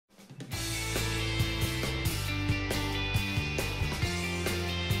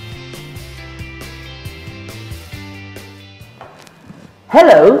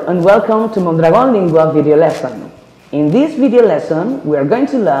Hello and welcome to Mondragon Lingua video lesson. In this video lesson, we are going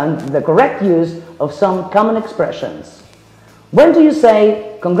to learn the correct use of some common expressions. When do you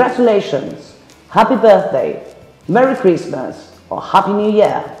say congratulations, happy birthday, Merry Christmas or Happy New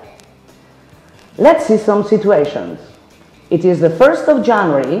Year? Let's see some situations. It is the 1st of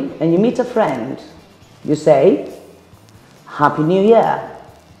January and you meet a friend. You say Happy New Year.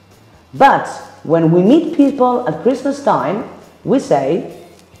 But when we meet people at Christmas time, we say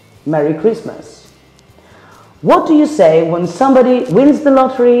Merry Christmas. What do you say when somebody wins the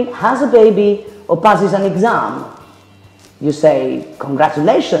lottery, has a baby or passes an exam? You say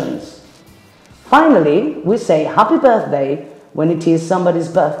congratulations. Finally, we say happy birthday when it is somebody's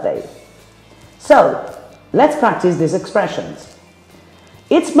birthday. So, let's practice these expressions.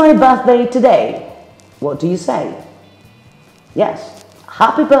 It's my birthday today. What do you say? Yes,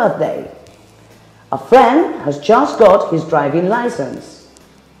 happy birthday. A friend has just got his driving license.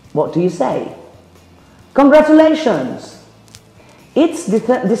 What do you say? Congratulations! It's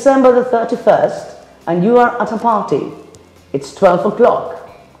December the 31st and you are at a party. It's 12 o'clock.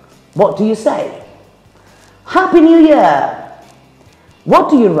 What do you say? Happy New Year! What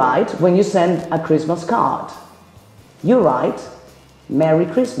do you write when you send a Christmas card? You write Merry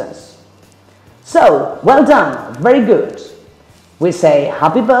Christmas. So, well done, very good. We say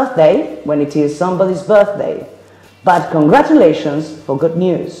happy birthday when it is somebody's birthday, but congratulations for good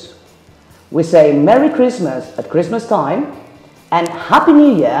news. We say Merry Christmas at Christmas time and Happy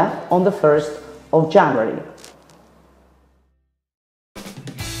New Year on the 1st of January.